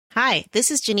Hi,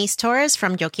 this is Janice Torres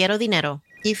from Yo Quiero Dinero.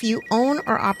 If you own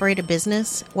or operate a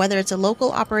business, whether it's a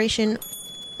local operation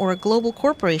or a global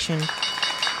corporation,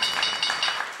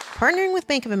 partnering with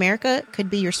Bank of America could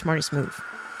be your smartest move.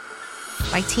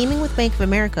 By teaming with Bank of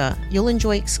America, you'll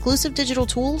enjoy exclusive digital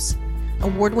tools,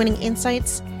 award-winning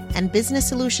insights, and business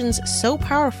solutions so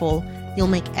powerful, you'll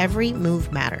make every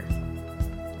move matter.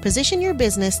 Position your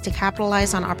business to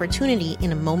capitalize on opportunity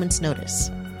in a moment's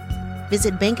notice.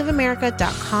 Visit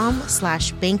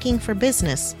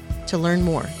bankofamerica.com/bankingforbusiness to learn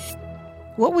more.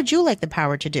 What would you like the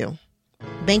power to do?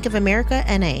 Bank of America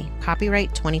N.A.,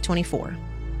 copyright 2024.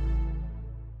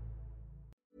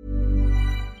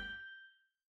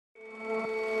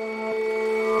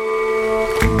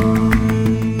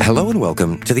 Hello and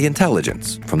welcome to The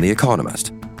Intelligence from The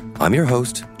Economist. I'm your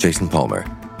host, Jason Palmer.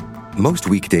 Most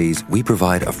weekdays, we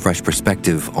provide a fresh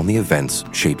perspective on the events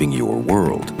shaping your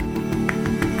world.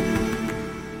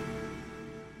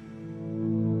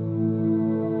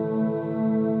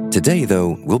 Today,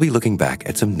 though, we'll be looking back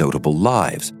at some notable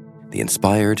lives, the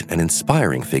inspired and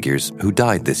inspiring figures who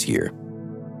died this year.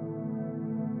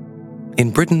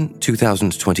 In Britain,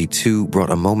 2022 brought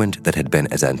a moment that had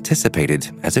been as anticipated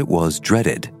as it was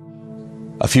dreaded.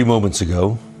 A few moments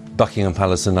ago, Buckingham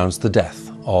Palace announced the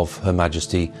death of Her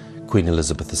Majesty Queen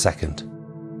Elizabeth II.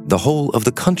 The whole of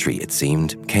the country, it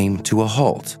seemed, came to a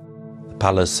halt. The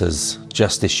palace has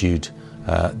just issued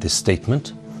this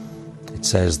statement. It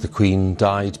says the Queen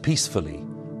died peacefully.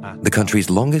 The country's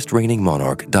longest reigning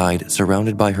monarch died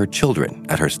surrounded by her children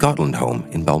at her Scotland home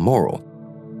in Balmoral.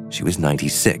 She was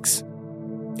 96.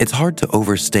 It's hard to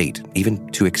overstate, even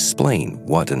to explain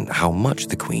what and how much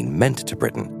the Queen meant to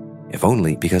Britain, if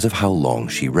only because of how long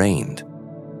she reigned.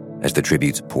 As the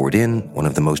tributes poured in, one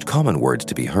of the most common words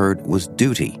to be heard was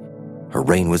duty. Her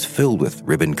reign was filled with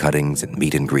ribbon cuttings and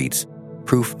meet and greets,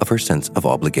 proof of her sense of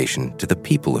obligation to the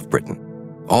people of Britain.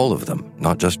 All of them,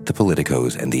 not just the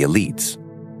politicos and the elites.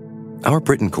 Our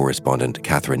Britain correspondent,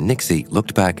 Catherine Nixie,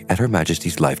 looked back at Her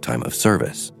Majesty's lifetime of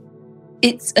service.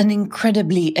 It's an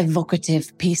incredibly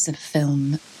evocative piece of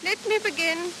film. Let me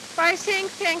begin by saying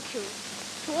thank you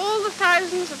to all the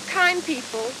thousands of kind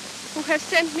people who have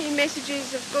sent me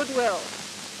messages of goodwill.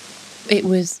 It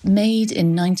was made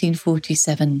in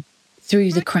 1947.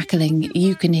 Through the crackling,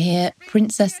 you can hear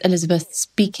Princess Elizabeth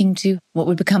speaking to what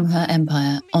would become her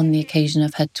empire on the occasion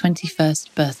of her 21st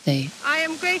birthday. I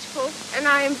am grateful and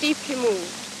I am deeply moved.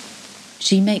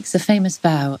 She makes a famous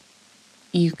vow.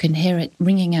 You can hear it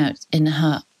ringing out in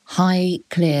her high,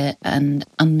 clear and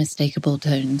unmistakable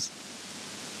tones.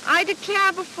 I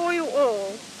declare before you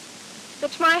all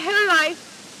that my whole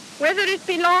life, whether it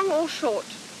be long or short,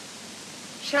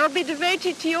 shall be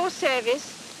devoted to your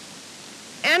service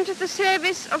and to the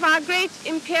service of our great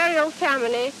imperial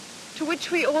family to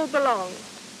which we all belong.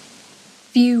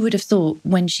 Few would have thought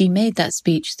when she made that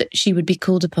speech that she would be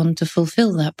called upon to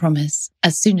fulfill that promise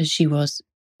as soon as she was.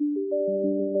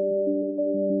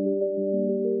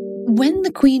 When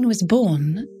the Queen was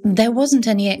born, there wasn't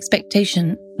any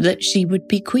expectation that she would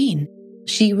be Queen.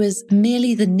 She was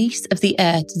merely the niece of the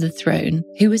heir to the throne,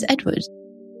 who was Edward.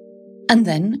 And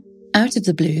then, out of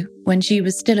the blue, when she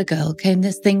was still a girl, came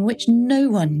this thing which no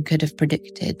one could have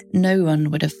predicted, no one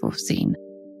would have foreseen.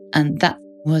 And that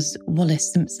was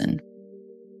Wallis Simpson.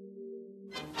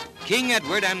 King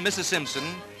Edward and Mrs. Simpson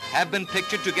have been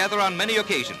pictured together on many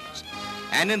occasions.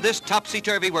 And in this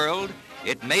topsy-turvy world,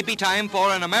 it may be time for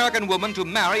an American woman to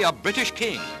marry a British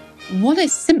king.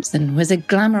 Wallis Simpson was a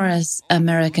glamorous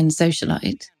American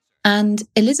socialite, and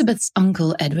Elizabeth's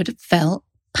uncle Edward fell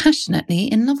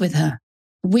passionately in love with her,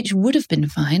 which would have been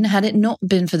fine had it not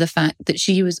been for the fact that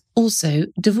she was also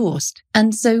divorced.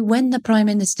 And so when the Prime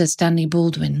Minister Stanley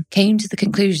Baldwin came to the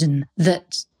conclusion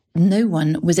that no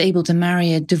one was able to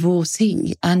marry a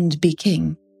divorcee and be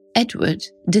king, Edward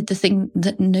did the thing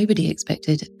that nobody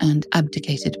expected and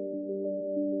abdicated.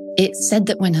 It's said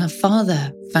that when her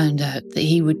father found out that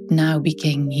he would now be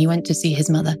king, he went to see his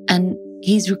mother, and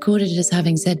he's recorded as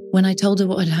having said, "When I told her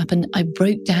what had happened, I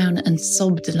broke down and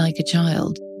sobbed like a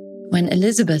child." When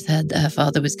Elizabeth heard that her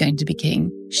father was going to be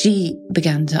king, she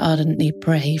began to ardently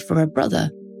pray for a brother.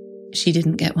 She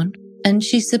didn't get one, and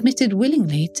she submitted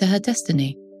willingly to her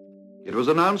destiny. It was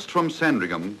announced from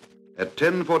Sandringham at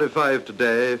 10:45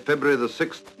 today, February the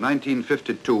 6th,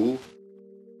 1952,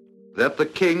 that the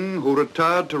King, who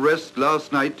retired to rest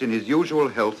last night in his usual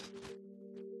health,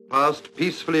 passed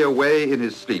peacefully away in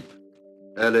his sleep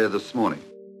earlier this morning.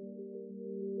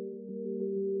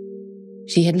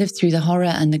 She had lived through the horror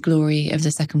and the glory of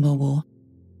the Second World War.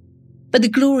 But the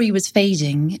glory was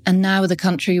fading, and now the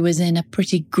country was in a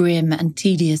pretty grim and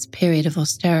tedious period of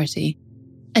austerity.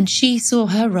 And she saw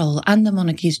her role and the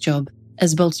monarchy's job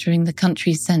as bolstering the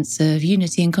country's sense of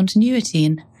unity and continuity.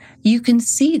 And you can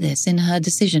see this in her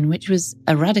decision, which was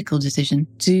a radical decision,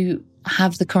 to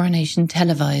have the coronation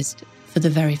televised for the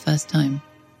very first time.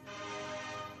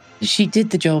 She did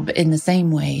the job in the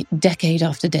same way, decade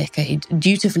after decade,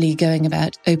 dutifully going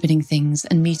about opening things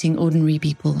and meeting ordinary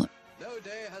people. No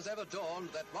day has ever dawned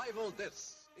that rivaled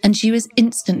this. And she was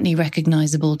instantly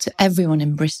recognisable to everyone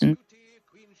in Britain.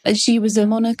 She was a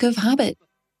monarch of habit.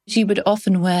 She would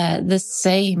often wear the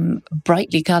same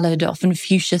brightly coloured, often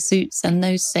fuchsia suits and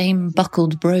those same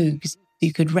buckled brogues.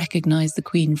 You could recognise the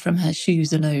Queen from her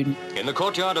shoes alone. In the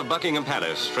courtyard of Buckingham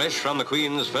Palace, fresh from the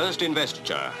Queen's first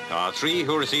investiture, are three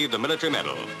who received the military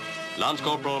medal. Lance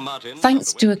Corporal Martin...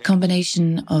 Thanks to a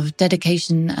combination of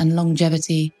dedication and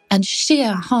longevity and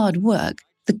sheer hard work,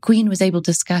 the Queen was able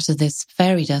to scatter this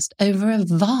fairy dust over a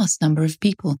vast number of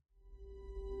people.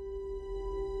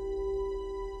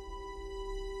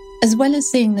 As well as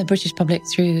seeing the British public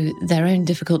through their own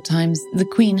difficult times, the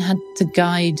Queen had to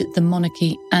guide the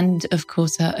monarchy and, of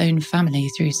course, her own family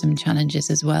through some challenges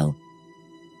as well.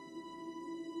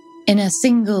 In a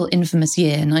single infamous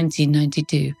year,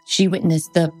 1992, she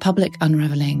witnessed the public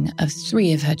unravelling of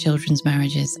 3 of her children's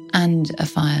marriages and a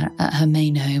fire at her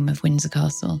main home of Windsor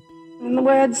Castle. In the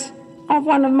words of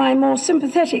one of my more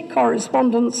sympathetic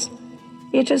correspondents,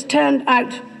 it has turned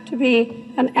out to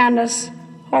be an annus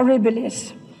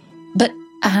horribilis. But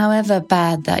however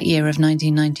bad that year of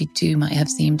 1992 might have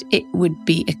seemed, it would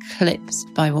be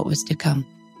eclipsed by what was to come.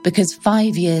 Because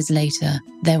 5 years later,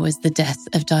 there was the death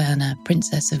of Diana,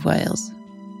 Princess of Wales.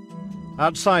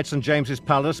 Outside St James's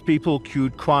Palace, people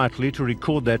queued quietly to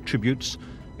record their tributes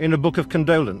in a book of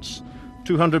condolence.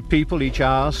 200 people each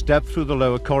hour stepped through the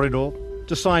lower corridor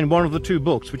to sign one of the 2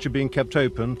 books which are being kept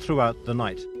open throughout the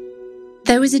night.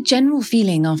 There was a general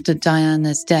feeling after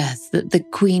Diana's death that the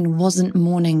Queen wasn't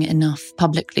mourning enough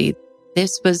publicly.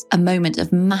 This was a moment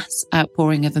of mass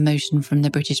outpouring of emotion from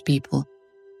the British people.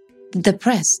 The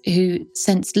press, who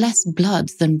sensed less blood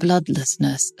than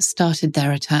bloodlessness, started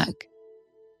their attack.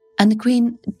 And the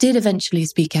Queen did eventually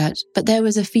speak out, but there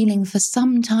was a feeling for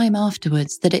some time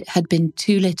afterwards that it had been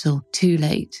too little, too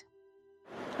late.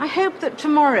 I hope that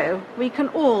tomorrow we can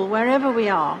all, wherever we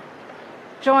are,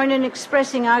 join in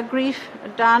expressing our grief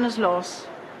at Diana's loss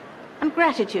and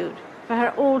gratitude for her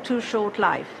all-too-short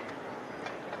life.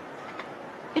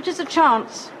 It is a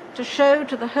chance to show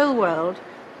to the whole world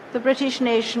the British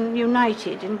nation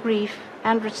united in grief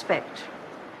and respect.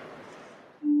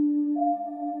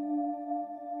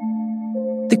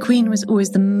 The Queen was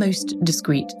always the most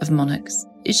discreet of monarchs.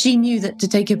 She knew that to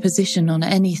take a position on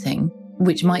anything,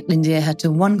 which might endear her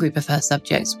to one group of her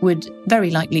subjects, would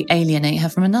very likely alienate her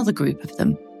from another group of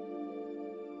them.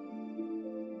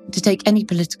 To take any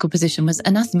political position was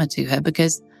anathema to her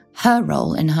because her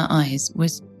role in her eyes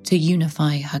was to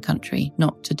unify her country,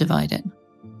 not to divide it.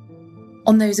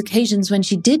 On those occasions when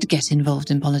she did get involved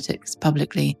in politics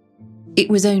publicly, it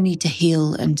was only to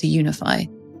heal and to unify.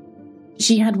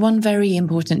 She had one very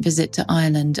important visit to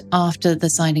Ireland after the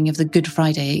signing of the Good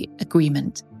Friday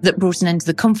Agreement that brought an end to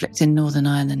the conflict in Northern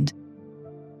Ireland.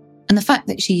 And the fact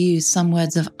that she used some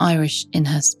words of Irish in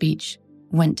her speech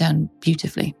went down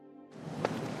beautifully.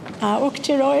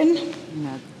 Uachtaráin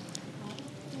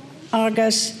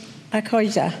agus a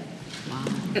coide.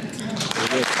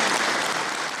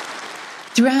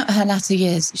 Throughout her latter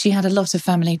years, she had a lot of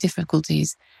family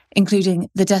difficulties, including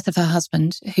the death of her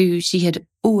husband, who she had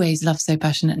always loved so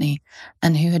passionately,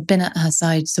 and who had been at her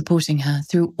side supporting her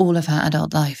through all of her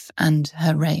adult life and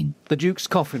her reign. The Duke's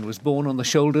coffin was borne on the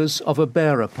shoulders of a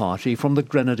bearer party from the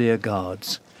Grenadier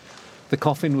Guards. The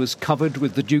coffin was covered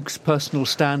with the Duke's personal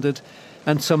standard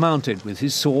and surmounted with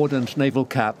his sword and naval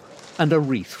cap and a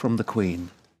wreath from the Queen.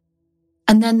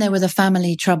 And then there were the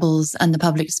family troubles and the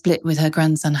public split with her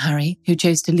grandson Harry, who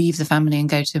chose to leave the family and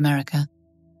go to America.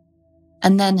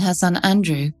 And then her son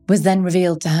Andrew was then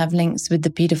revealed to have links with the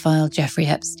paedophile Jeffrey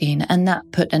Epstein, and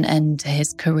that put an end to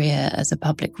his career as a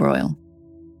public royal.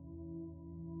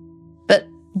 But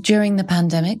during the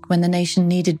pandemic, when the nation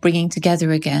needed bringing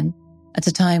together again, at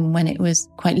a time when it was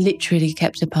quite literally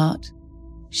kept apart,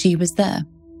 she was there.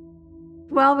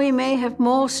 While we may have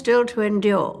more still to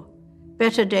endure,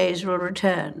 better days will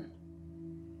return.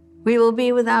 We will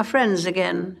be with our friends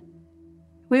again.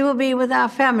 We will be with our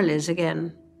families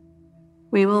again.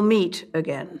 We will meet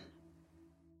again.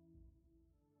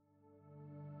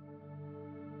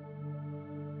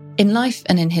 In life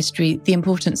and in history, the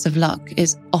importance of luck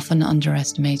is often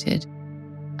underestimated.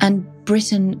 And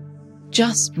Britain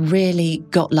just really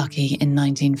got lucky in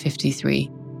 1953.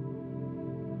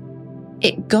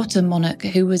 It got a monarch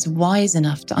who was wise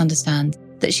enough to understand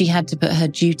that she had to put her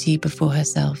duty before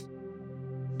herself,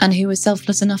 and who was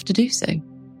selfless enough to do so.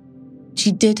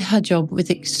 She did her job with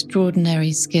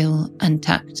extraordinary skill and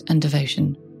tact and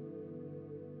devotion.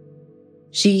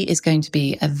 She is going to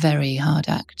be a very hard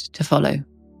act to follow.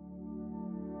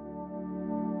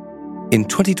 In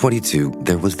 2022,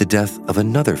 there was the death of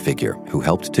another figure who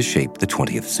helped to shape the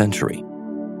 20th century.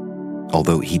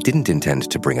 Although he didn't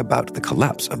intend to bring about the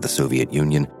collapse of the Soviet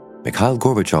Union, Mikhail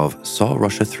Gorbachev saw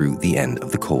Russia through the end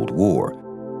of the Cold War.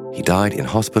 He died in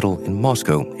hospital in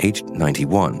Moscow, aged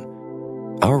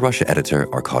 91. Our Russia editor,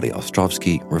 Arkady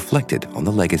Ostrovsky, reflected on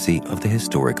the legacy of the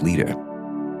historic leader.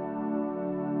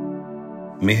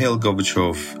 Mikhail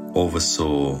Gorbachev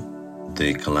oversaw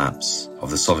the collapse of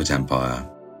the Soviet Empire,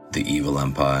 the evil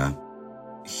empire.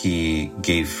 He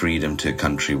gave freedom to a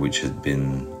country which had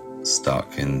been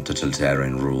stuck in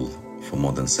totalitarian rule for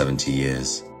more than 70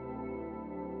 years.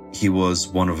 He was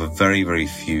one of a very, very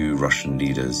few Russian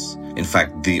leaders, in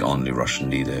fact, the only Russian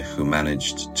leader who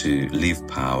managed to leave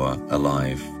power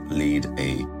alive, lead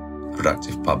a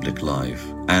productive public life,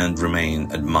 and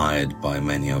remain admired by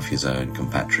many of his own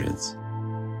compatriots.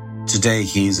 Today,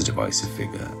 he is a divisive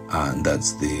figure, and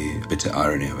that's the bitter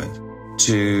irony of it.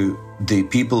 To the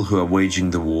people who are waging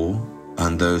the war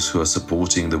and those who are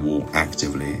supporting the war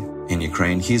actively in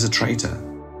Ukraine, he's a traitor.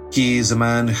 He is a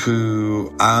man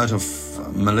who, out of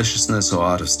maliciousness or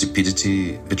out of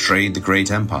stupidity, betrayed the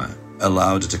great empire,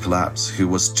 allowed it to collapse, who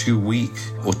was too weak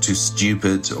or too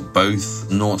stupid or both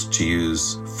not to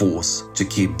use force to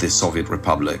keep the Soviet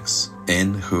republics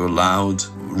in, who allowed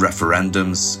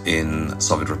referendums in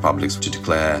Soviet republics to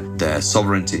declare their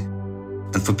sovereignty.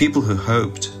 And for people who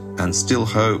hoped and still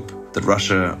hope that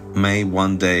Russia may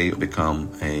one day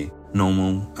become a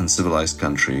normal and civilized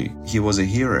country, he was a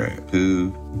hero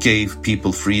who gave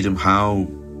people freedom. How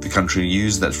the country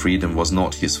used that freedom was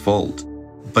not his fault.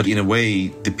 But in a way,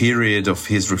 the period of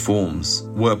his reforms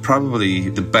were probably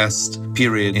the best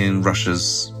period in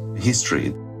Russia's history.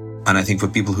 And I think for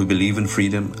people who believe in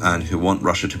freedom and who want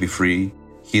Russia to be free,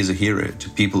 he is a hero. To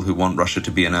people who want Russia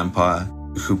to be an empire,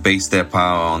 who base their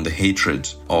power on the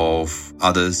hatred of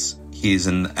others, he is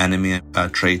an enemy, a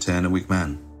traitor, and a weak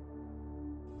man.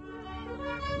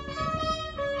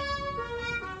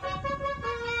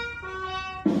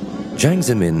 Jiang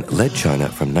Zemin led China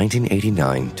from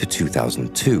 1989 to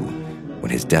 2002.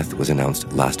 When his death was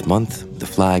announced last month, the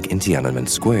flag in Tiananmen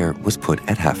Square was put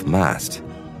at half-mast.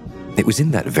 It was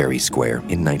in that very square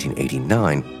in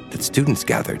 1989 that students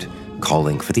gathered,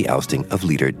 calling for the ousting of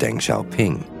leader Deng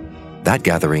Xiaoping. That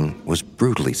gathering was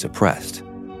brutally suppressed.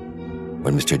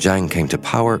 When Mr. Jiang came to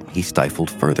power, he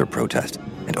stifled further protest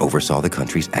and oversaw the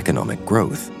country's economic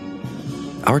growth.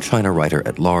 Our China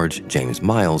writer-at-large, James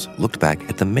Miles, looked back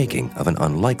at the making of an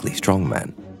unlikely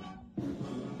strongman.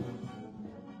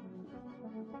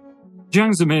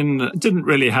 Jiang Zemin didn't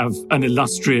really have an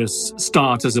illustrious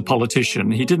start as a politician.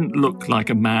 He didn't look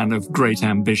like a man of great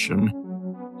ambition.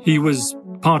 He was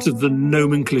part of the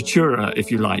nomenclatura, if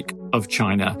you like, of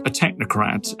China, a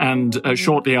technocrat. And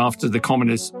shortly after the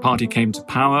Communist Party came to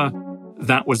power,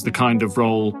 that was the kind of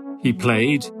role he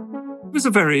played. He was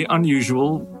a very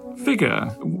unusual figure.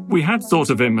 We had thought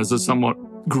of him as a somewhat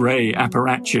grey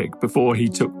apparatchik before he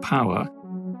took power.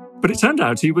 But it turned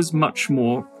out he was much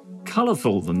more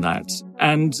colourful than that.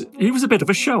 And he was a bit of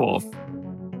a show-off.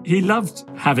 He loved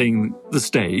having the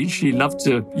stage. He loved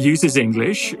to use his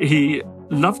English. He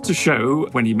loved to show,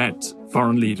 when he met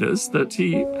foreign leaders, that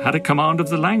he had a command of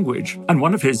the language. And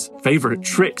one of his favourite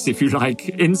tricks, if you like,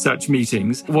 in such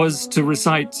meetings was to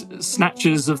recite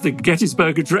snatches of the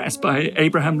Gettysburg Address by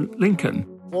Abraham Lincoln.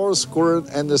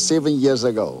 47 years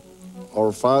ago,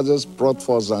 our fathers brought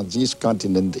forth on this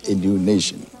continent a new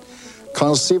nation,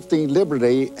 conceived in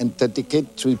liberty and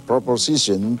dedicated to the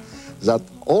proposition that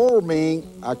all men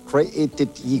are created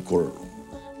equal.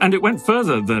 And it went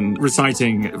further than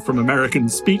reciting from American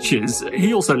speeches.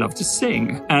 He also loved to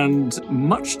sing, and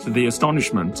much to the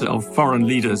astonishment of foreign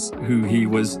leaders who he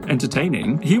was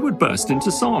entertaining, he would burst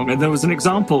into song. And there was an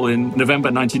example in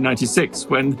November 1996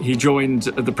 when he joined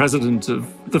the president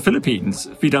of the Philippines,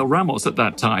 Fidel Ramos at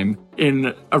that time,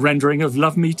 in a rendering of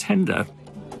Love Me Tender.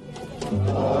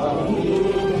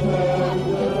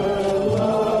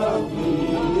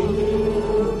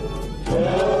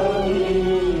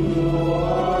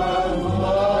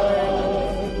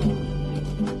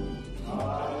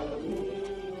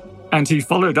 And he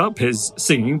followed up his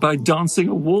singing by dancing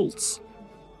a waltz.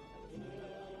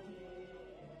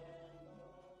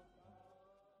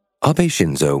 Abe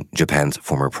Shinzo, Japan's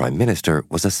former prime minister,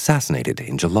 was assassinated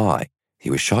in July.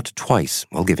 He was shot twice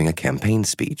while giving a campaign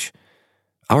speech.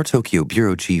 Our Tokyo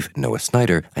bureau chief, Noah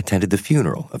Snyder, attended the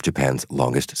funeral of Japan's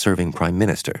longest-serving prime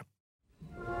minister.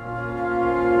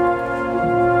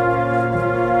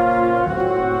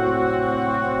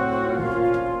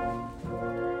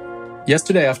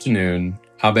 Yesterday afternoon,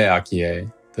 Abe Akie,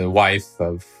 the wife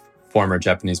of former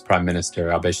Japanese Prime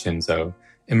Minister Abe Shinzo,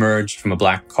 emerged from a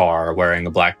black car wearing a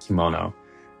black kimono,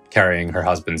 carrying her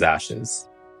husband's ashes.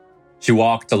 She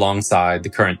walked alongside the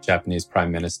current Japanese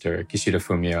Prime Minister, Kishida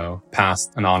Fumio,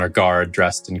 past an honor guard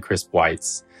dressed in crisp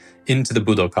whites, into the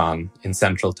Budokan in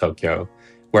central Tokyo,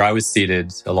 where I was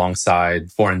seated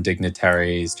alongside foreign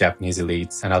dignitaries, Japanese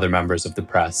elites, and other members of the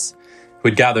press, who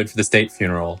had gathered for the state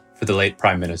funeral for the late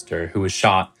Prime Minister, who was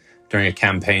shot during a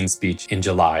campaign speech in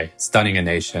July, stunning a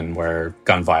nation where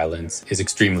gun violence is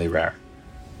extremely rare.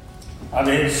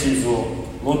 Abe Shinzo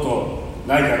元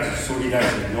内閣総理大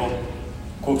臣の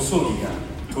国葬儀が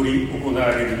執り行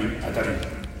われるにあたり、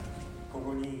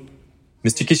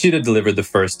 Mr. Kishida delivered the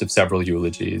first of several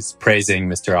eulogies, praising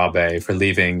Mr. Abe for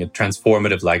leaving a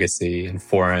transformative legacy in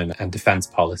foreign and defense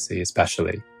policy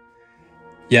especially.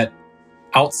 Yet,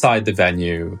 outside the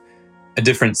venue, a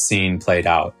different scene played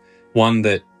out, one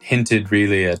that hinted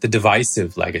really at the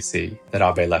divisive legacy that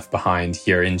Abe left behind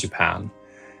here in Japan.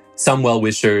 Some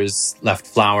well-wishers left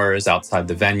flowers outside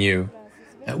the venue.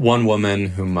 One woman,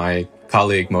 whom my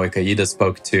colleague Moeka Ida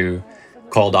spoke to,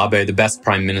 called Abe the best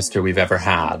prime minister we've ever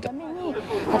had.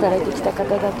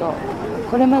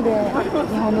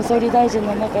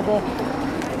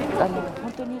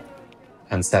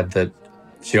 And said that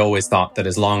she always thought that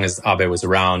as long as Abe was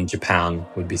around, Japan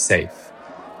would be safe.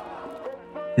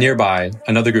 Nearby,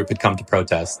 another group had come to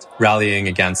protest, rallying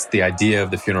against the idea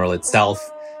of the funeral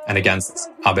itself and against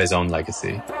Abe's own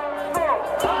legacy.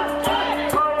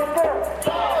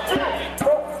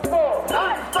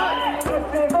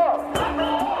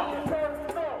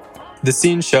 The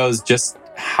scene shows just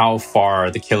how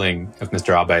far the killing of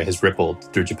Mr. Abe has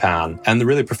rippled through Japan and the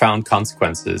really profound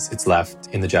consequences it's left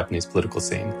in the Japanese political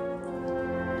scene.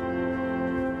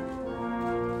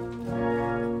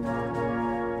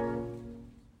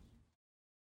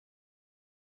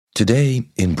 Today,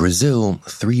 in Brazil,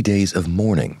 3 days of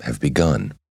mourning have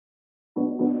begun.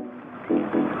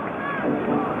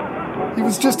 He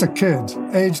was just a kid,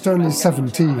 aged only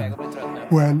 17,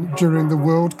 when, during the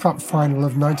World Cup final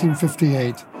of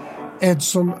 1958,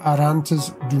 Edson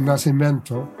Arantes do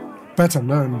Nascimento, better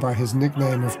known by his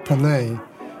nickname of Pelé,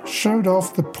 showed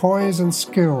off the poise and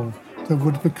skill that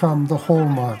would become the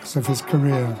hallmarks of his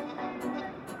career.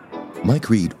 Mike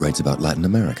Reed writes about Latin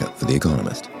America for The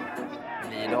Economist.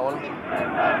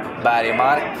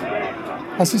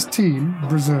 As his team,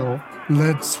 Brazil,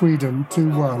 led Sweden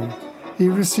 2-1, he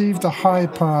received a high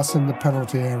pass in the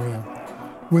penalty area.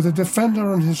 With a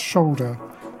defender on his shoulder,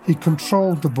 he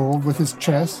controlled the ball with his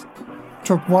chest,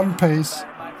 took one pace,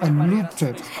 and looped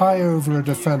it high over a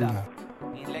defender.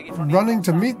 Running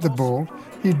to meet the ball,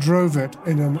 he drove it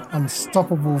in an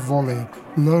unstoppable volley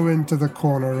low into the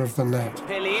corner of the net.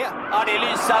 Pelé, ja det är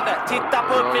lysande. Titta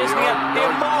på uppvisningen. Det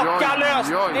är makalöst.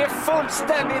 Det är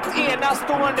fullständigt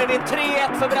enastående. Det är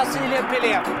 3-1 för Brasilien,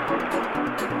 Pelé.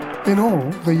 In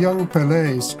all, the young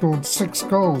Pelé scored 6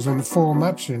 goals in 4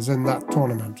 matches in that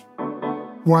tournament.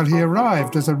 While he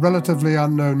arrived as a relatively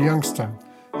unknown youngster,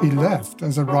 he left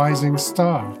as a rising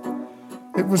star.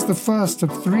 It was the first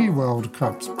of 3 World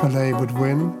Cups Pelé would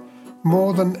win,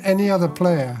 more than any other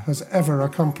player has ever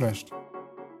accomplished.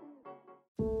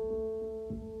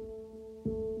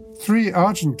 3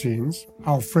 Argentines,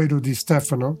 Alfredo Di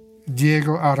Stefano,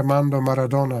 Diego Armando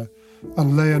Maradona,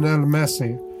 and Lionel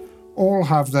Messi, all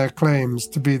have their claims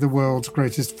to be the world's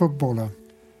greatest footballer.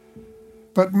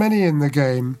 But many in the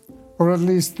game, or at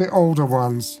least the older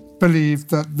ones, believed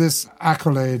that this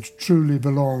accolade truly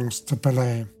belongs to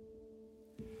Pelé.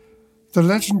 The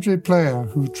legendary player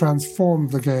who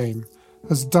transformed the game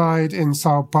has died in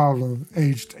Sao Paulo,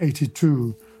 aged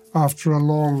 82, after a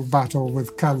long battle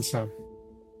with cancer.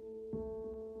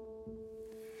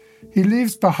 He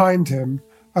leaves behind him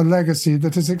a legacy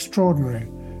that is extraordinary,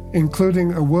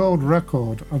 including a world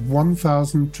record of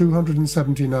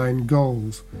 1,279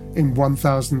 goals in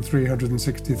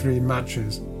 1,363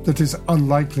 matches that is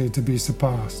unlikely to be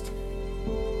surpassed.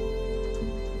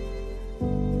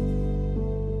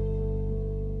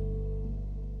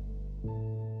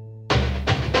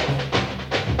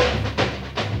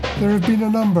 There have been a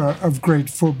number of great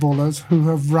footballers who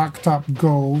have racked up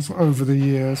goals over the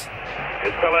years.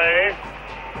 It's Pelé.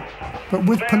 But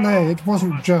with Pelé, it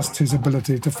wasn't just his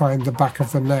ability to find the back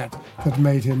of the net that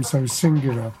made him so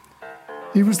singular.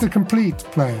 He was the complete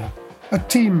player, a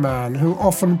team man who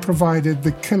often provided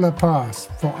the killer pass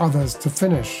for others to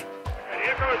finish. And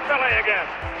here goes Pelé again.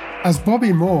 As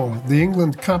Bobby Moore, the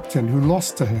England captain who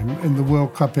lost to him in the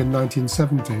World Cup in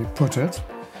 1970, put it,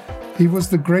 he was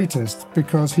the greatest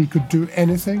because he could do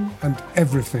anything and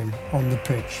everything on the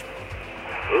pitch.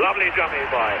 Lovely dummy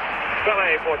by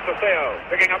Pelé for Trofeo,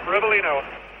 picking up Rivellino.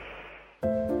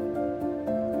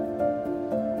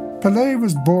 Pelé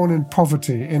was born in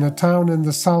poverty in a town in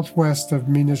the southwest of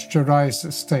Minas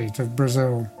Gerais state of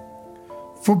Brazil.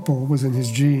 Football was in his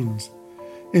genes.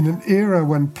 In an era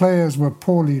when players were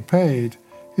poorly paid,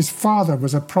 his father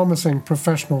was a promising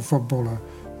professional footballer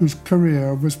whose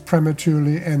career was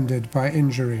prematurely ended by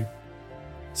injury.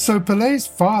 So Pelé's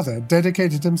father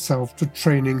dedicated himself to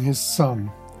training his son.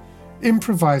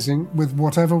 Improvising with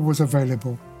whatever was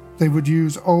available, they would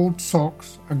use old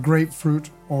socks, a grapefruit,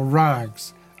 or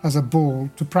rags as a ball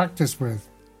to practice with.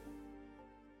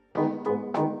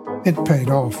 It paid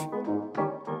off.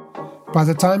 By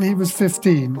the time he was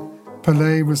 15,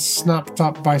 Pelé was snapped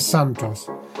up by Santos,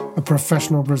 a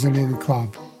professional Brazilian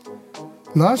club.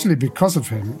 Largely because of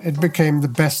him, it became the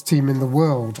best team in the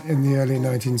world in the early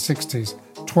 1960s,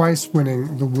 twice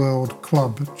winning the World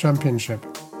Club Championship.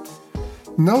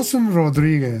 Nelson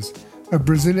Rodrigues, a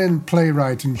Brazilian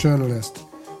playwright and journalist,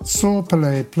 saw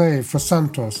Pelé play for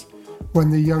Santos when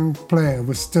the young player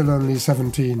was still only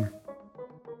 17.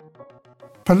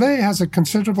 Pelé has a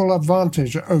considerable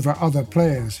advantage over other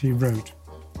players, he wrote.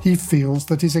 He feels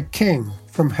that he's a king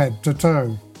from head to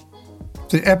toe.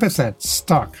 The epithet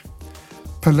stuck.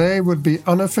 Pelé would be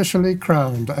unofficially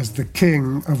crowned as the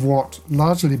king of what,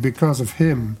 largely because of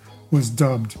him, was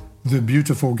dubbed the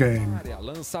beautiful game.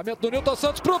 Lançamento do Nilton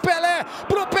Santos pro Pelé,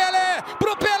 pro Pelé,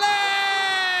 pro Pelé!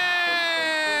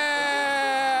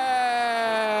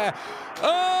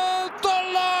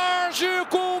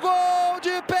 Antológico gol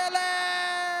de Pelé!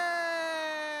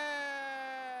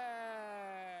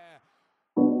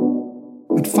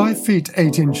 At 5 feet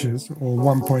 8 inches, or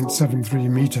 1.73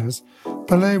 meters,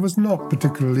 Pelé was not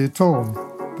particularly tall,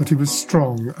 but he was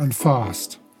strong and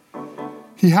fast.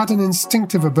 He had an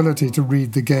instinctive ability to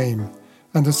read the game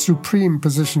and a supreme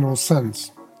positional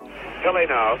sense. Pelé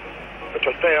now, for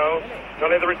Trofeo,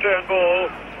 Pelé the return ball.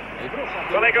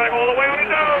 Pelé going all the way on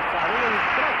his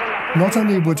own. Not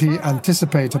only would he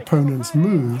anticipate opponents'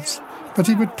 moves, but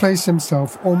he would place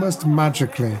himself almost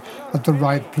magically at the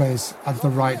right place at the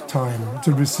right time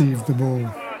to receive the ball.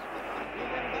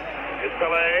 Here's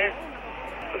Pelé.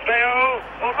 Trofeo,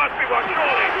 or must be one,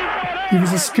 surely. He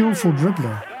was a skillful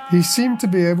dribbler. He seemed to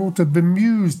be able to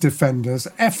bemuse defenders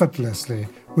effortlessly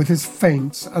with his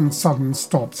feints and sudden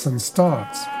stops and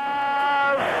starts.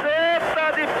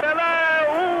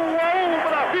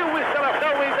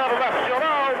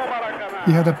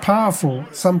 He had a powerful,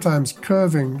 sometimes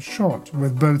curving shot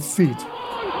with both feet.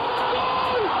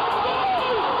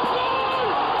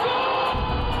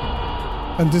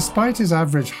 And despite his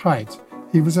average height,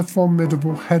 he was a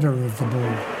formidable header of the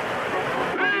ball.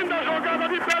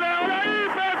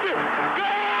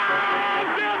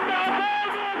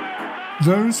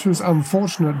 Those whose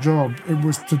unfortunate job it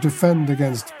was to defend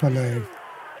against Pelé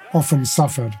often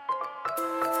suffered.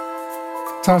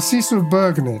 Tarcísio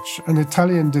Berganic, an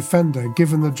Italian defender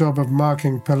given the job of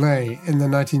marking Pelé in the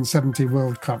 1970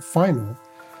 World Cup final,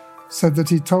 said that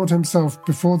he told himself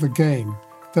before the game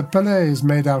that Pelé is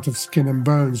made out of skin and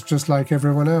bones just like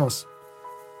everyone else.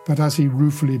 But as he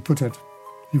ruefully put it,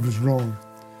 he was wrong.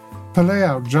 Pelé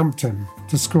outjumped him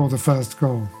to score the first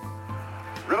goal.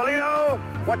 Rivellino,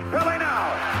 watch Pelé now.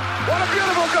 What a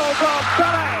beautiful goal from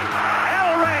Pelé.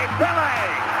 El Rey Pelé.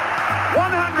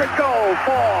 100 goals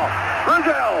for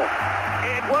Brazil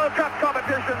in World Cup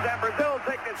competitions, and Brazil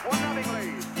take this 1-0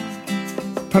 lead.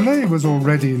 Pelé was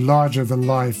already larger than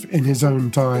life in his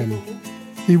own time.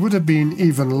 He would have been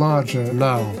even larger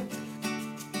now.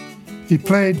 He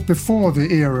played before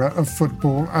the era of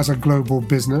football as a global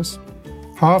business.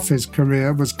 Half his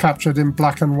career was captured in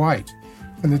black and white,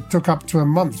 and it took up to a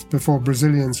month before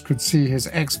Brazilians could see his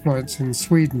exploits in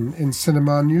Sweden in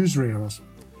cinema newsreels.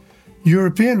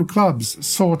 European clubs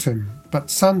sought him, but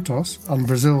Santos and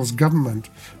Brazil's government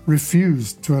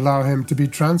refused to allow him to be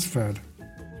transferred.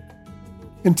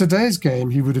 In today's game,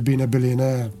 he would have been a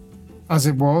billionaire. As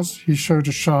it was, he showed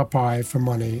a sharp eye for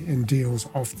money in deals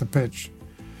off the pitch.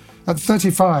 At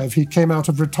 35, he came out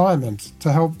of retirement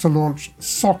to help to launch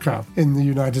soccer in the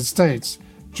United States,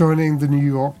 joining the New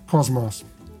York Cosmos.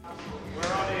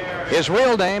 His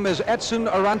real name is Edson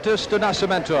Arantes do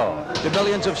Nascimento. To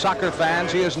millions of soccer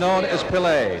fans, he is known as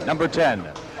Pelé, number 10,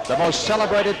 the most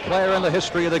celebrated player in the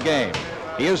history of the game.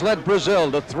 He has led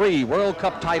Brazil to 3 World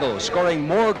Cup titles, scoring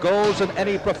more goals than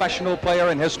any professional player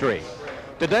in history.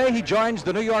 Today, he joins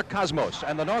the New York Cosmos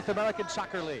and the North American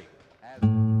Soccer League.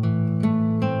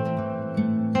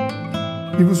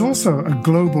 He was also a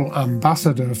global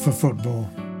ambassador for football.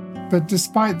 But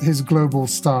despite his global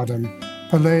stardom,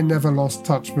 Pelé never lost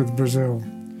touch with Brazil.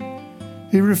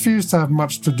 He refused to have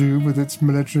much to do with its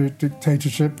military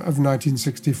dictatorship of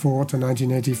 1964 to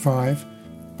 1985,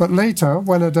 but later,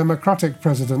 when a democratic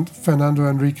president, Fernando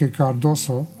Henrique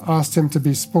Cardoso, asked him to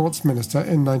be sports minister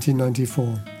in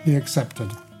 1994, he accepted.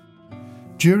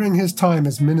 During his time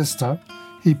as minister,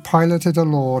 he piloted a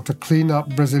law to clean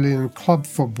up Brazilian club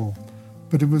football,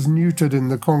 but it was neutered in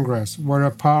the Congress, where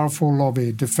a powerful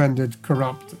lobby defended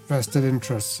corrupt vested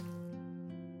interests.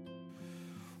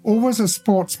 Always a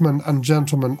sportsman and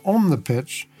gentleman on the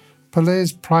pitch,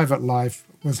 Pelé's private life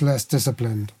was less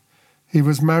disciplined. He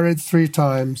was married 3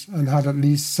 times and had at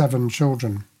least 7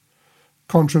 children.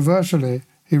 Controversially,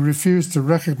 he refused to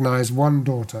recognize one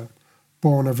daughter,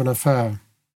 born of an affair.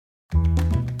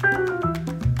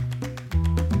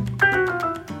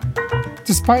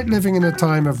 Despite living in a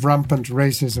time of rampant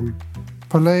racism,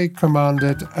 Pelé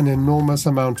commanded an enormous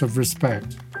amount of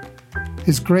respect.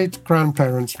 His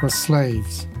great-grandparents were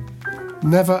slaves.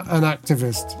 Never an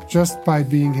activist, just by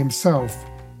being himself,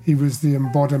 he was the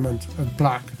embodiment of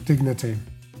black dignity.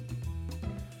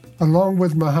 Along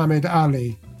with Muhammad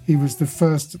Ali, he was the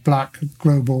first black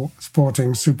global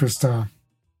sporting superstar.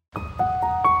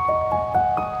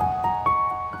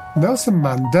 Nelson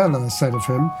Mandela said of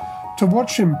him, "To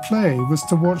watch him play was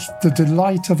to watch the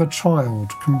delight of a child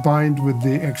combined with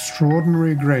the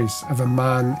extraordinary grace of a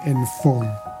man in full."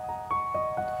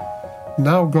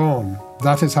 Now gone,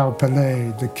 that is how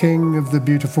Pelé, the king of the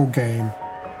beautiful game,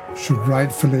 should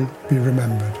rightfully be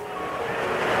remembered.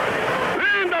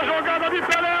 Linda jogada de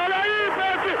Pelé, olha aí,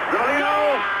 Messi! Rolino,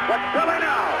 what's Pelé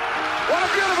now? What a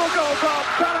beautiful goal from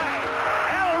Pelé!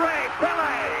 El Rey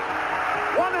Pelé!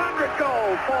 100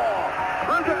 goals for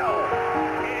Brazil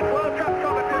in World Cup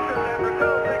competition, and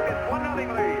Brazil takes its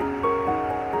 1-0 lead.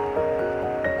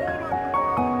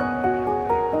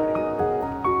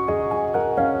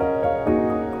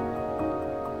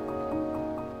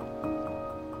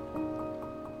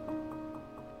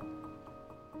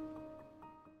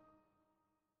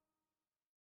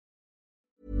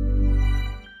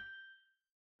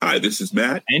 Hi, this is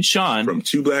Matt and Sean from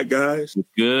Two Black Guys with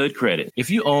Good Credit. If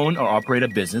you own or operate a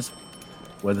business,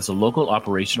 whether it's a local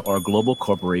operation or a global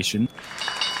corporation,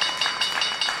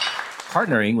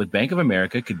 partnering with Bank of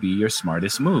America could be your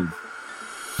smartest move.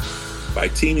 By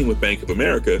teaming with Bank of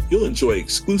America, you'll enjoy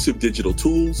exclusive digital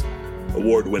tools,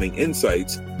 award-winning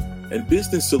insights, and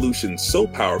business solutions so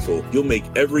powerful you'll make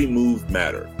every move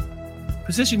matter.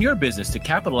 Position your business to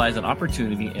capitalize on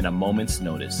opportunity in a moment's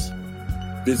notice.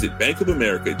 Visit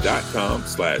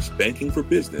bankofamerica.com/banking for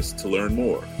business to learn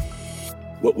more.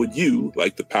 What would you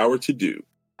like the power to do?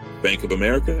 Bank of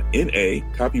America, N.A.,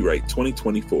 copyright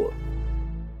 2024.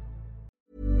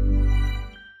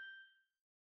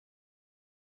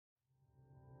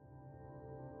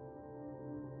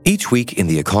 Each week in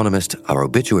The Economist, our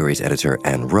obituaries editor,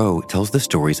 Anne Rowe, tells the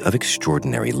stories of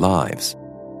extraordinary lives.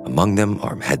 Among them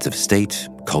are heads of state,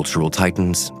 cultural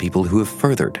titans, people who have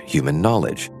furthered human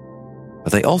knowledge.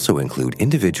 But they also include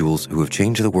individuals who have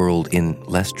changed the world in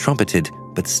less trumpeted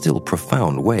but still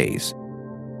profound ways.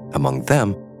 Among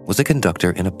them was a conductor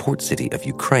in a port city of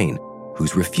Ukraine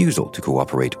whose refusal to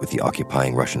cooperate with the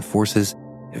occupying Russian forces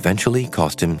eventually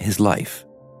cost him his life.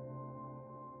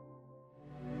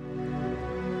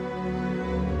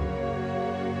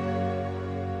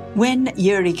 When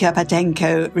Yuri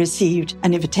Karpatenko received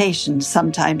an invitation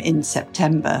sometime in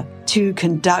September to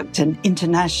conduct an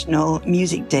International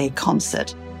Music Day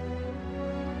concert,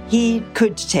 he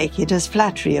could take it as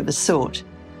flattery of a sort.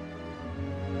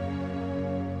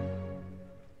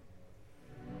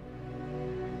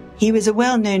 He was a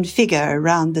well-known figure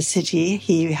around the city.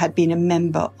 He had been a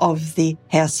member of the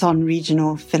Kherson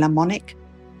Regional Philharmonic,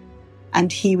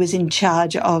 and he was in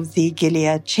charge of the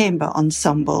Gilead Chamber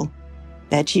Ensemble,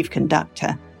 their chief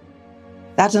conductor.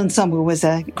 That ensemble was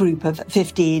a group of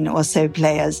 15 or so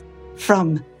players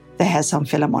from the Kherson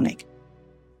Philharmonic.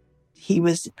 He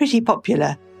was pretty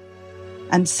popular,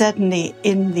 and certainly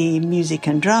in the music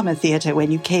and drama theatre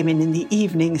when you came in the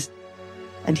evenings,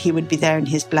 and he would be there in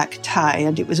his black tie,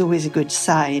 and it was always a good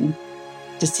sign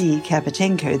to see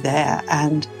Karpatenko there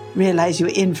and realize you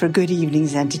were in for a good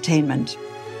evening's entertainment.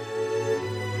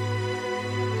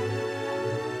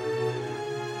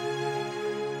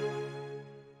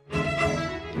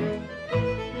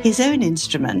 His own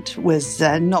instrument was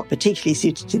not particularly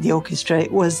suited to the orchestra.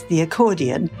 It was the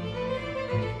accordion.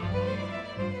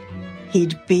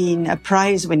 He'd been a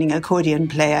prize-winning accordion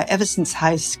player ever since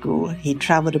high school. He'd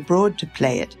traveled abroad to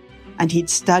play it, and he'd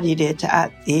studied it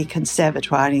at the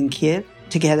Conservatoire in Kiev.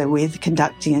 together with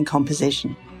conducting and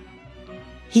composition.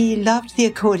 He loved the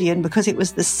accordion because it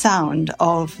was the sound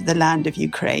of the land of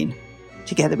Ukraine,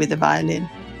 together with the violin.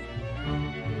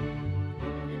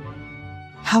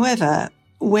 However,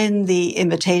 when the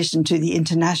invitation to the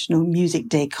International Music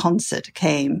Day concert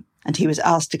came and he was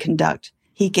asked to conduct,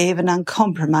 he gave an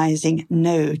uncompromising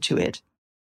no to it.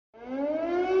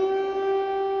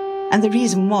 And the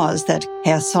reason was that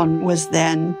Kherson was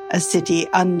then a city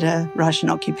under Russian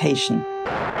occupation.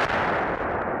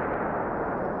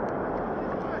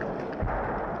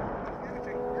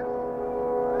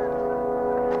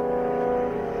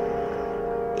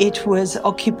 It was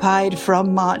occupied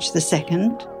from March the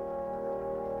 2nd,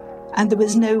 and there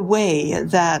was no way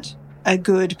that a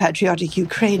good patriotic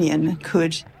Ukrainian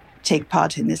could take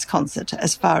part in this concert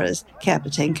as far as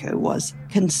Karpatenko was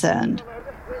concerned.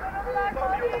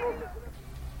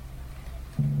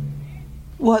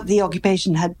 What the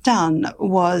occupation had done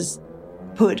was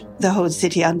put the whole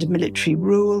city under military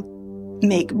rule,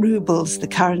 make rubles the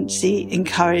currency,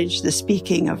 encourage the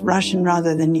speaking of Russian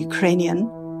rather than Ukrainian.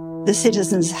 The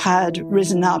citizens had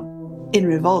risen up in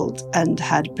revolt and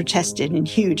had protested in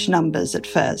huge numbers at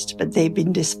first, but they've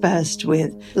been dispersed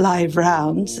with live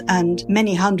rounds and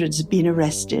many hundreds have been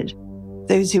arrested.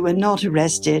 Those who were not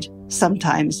arrested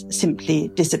sometimes simply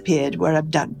disappeared, were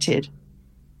abducted.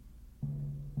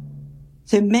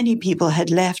 So many people had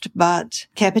left, but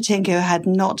Karpatenko had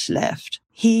not left.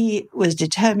 He was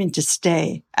determined to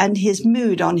stay, and his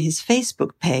mood on his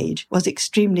Facebook page was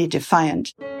extremely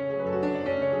defiant.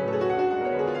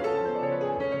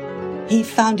 He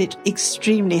found it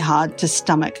extremely hard to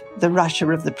stomach the Russia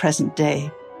of the present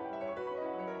day.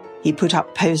 He put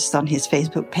up posts on his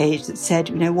Facebook page that said,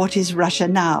 what is Russia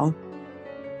now?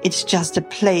 It's just a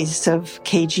place of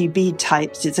KGB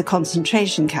types. It's a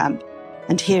concentration camp.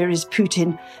 And here is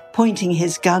Putin pointing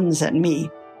his guns at me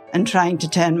and trying to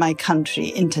turn my country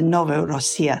into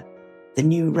Novorossiya, the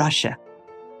new Russia.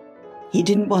 He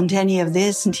didn't want any of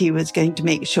this, and he was going to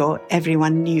make sure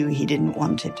everyone knew he didn't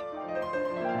want it.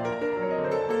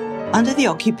 Under the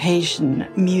occupation,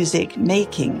 music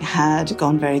making had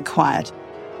gone very quiet.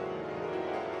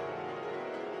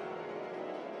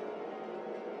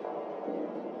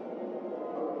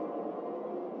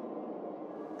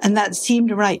 And that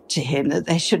seemed right to him, that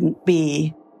there shouldn't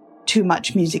be too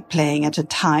much music playing at a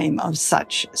time of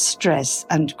such stress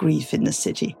and grief in the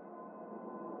city.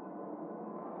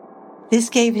 This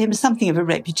gave him something of a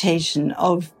reputation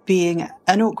of being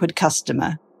an awkward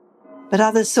customer, but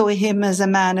others saw him as a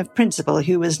man of principle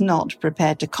who was not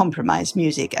prepared to compromise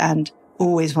music and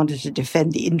always wanted to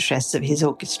defend the interests of his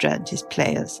orchestra and his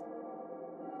players.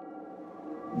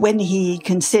 When he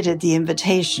considered the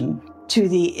invitation to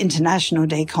the International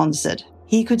Day concert,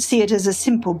 he could see it as a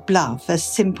simple bluff, a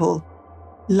simple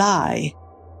lie.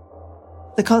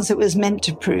 The concert was meant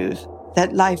to prove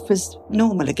that life was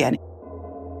normal again,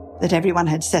 that everyone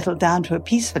had settled down to a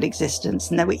peaceful existence,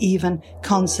 and there were even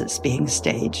concerts being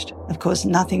staged. Of course,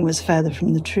 nothing was further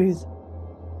from the truth.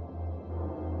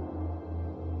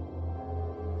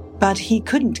 But he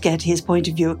couldn't get his point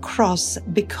of view across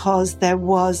because there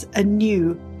was a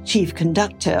new chief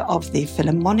conductor of the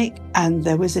Philharmonic, and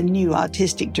there was a new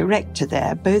artistic director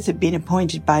there. Both had been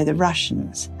appointed by the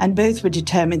Russians, and both were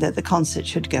determined that the concert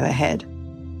should go ahead.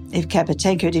 If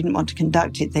Karpatenko didn't want to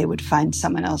conduct it, they would find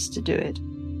someone else to do it.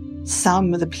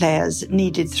 Some of the players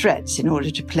needed threats in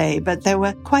order to play, but there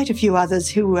were quite a few others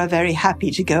who were very happy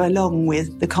to go along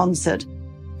with the concert.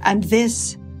 And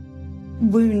this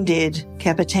wounded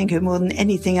Karpatenko more than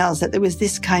anything else, that there was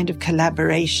this kind of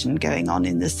collaboration going on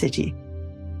in the city.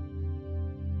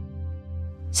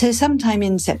 So sometime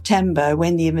in September,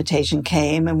 when the invitation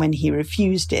came and when he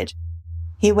refused it,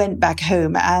 he went back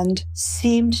home and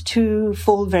seemed to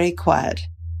fall very quiet.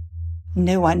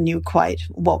 No one knew quite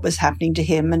what was happening to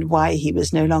him and why he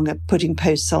was no longer putting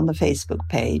posts on the Facebook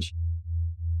page.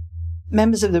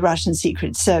 Members of the Russian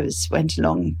Secret Service went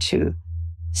along to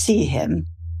see him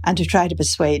and to try to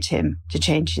persuade him to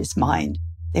change his mind.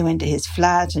 They went to his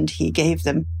flat and he gave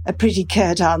them a pretty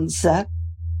curt answer.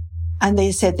 And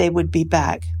they said they would be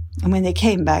back. And when they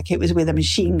came back, it was with a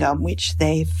machine gun, which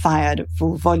they fired at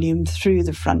full volume through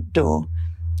the front door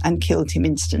and killed him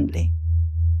instantly.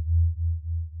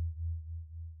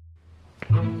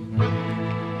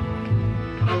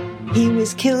 He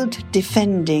was killed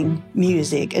defending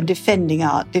music and defending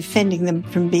art, defending them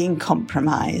from being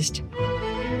compromised.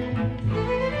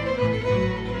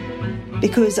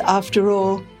 Because after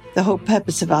all, the whole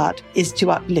purpose of art is to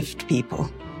uplift people.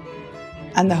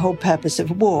 And the whole purpose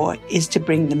of war is to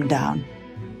bring them down.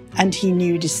 And he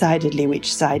knew decidedly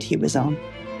which side he was on.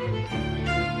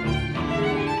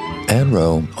 Anne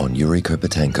Rowe on Yuri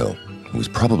Kirpitenko, who was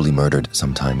probably murdered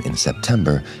sometime in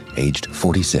September, aged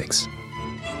 46.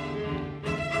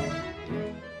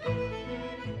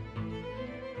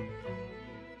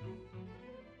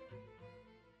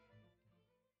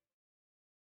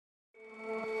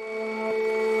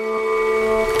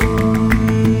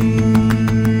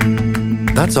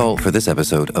 That's all for this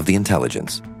episode of The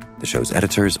Intelligence. The show's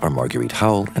editors are Marguerite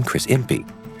Howell and Chris Impey.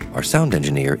 Our sound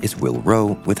engineer is Will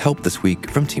Rowe, with help this week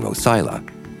from Timo Sila.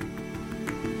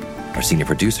 Our senior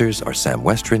producers are Sam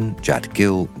Westron, Jat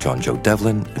Gill, John Joe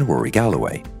Devlin, and Rory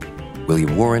Galloway.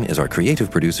 William Warren is our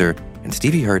creative producer, and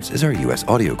Stevie Hertz is our U.S.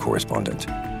 audio correspondent.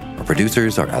 Our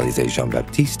producers are Alizé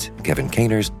Jean-Baptiste, Kevin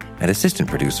Caners, and assistant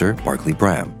producer Barclay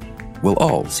Bram. We'll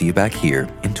all see you back here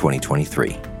in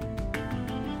 2023.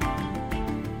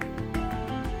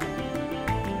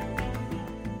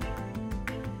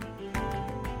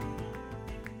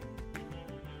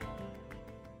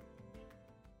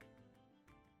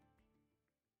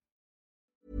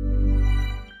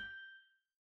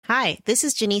 Hi, this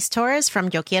is Janice Torres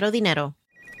from Yo Quiero Dinero.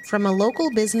 From a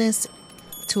local business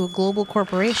to a global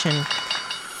corporation,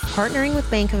 partnering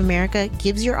with Bank of America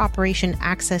gives your operation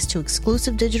access to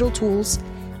exclusive digital tools,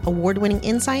 award-winning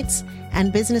insights,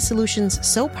 and business solutions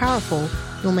so powerful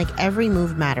you'll make every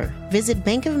move matter. Visit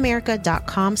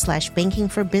bankofamerica.com/banking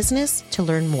for business to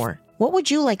learn more. What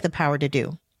would you like the power to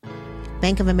do?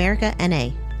 Bank of America,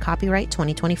 N.A. Copyright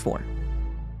 2024.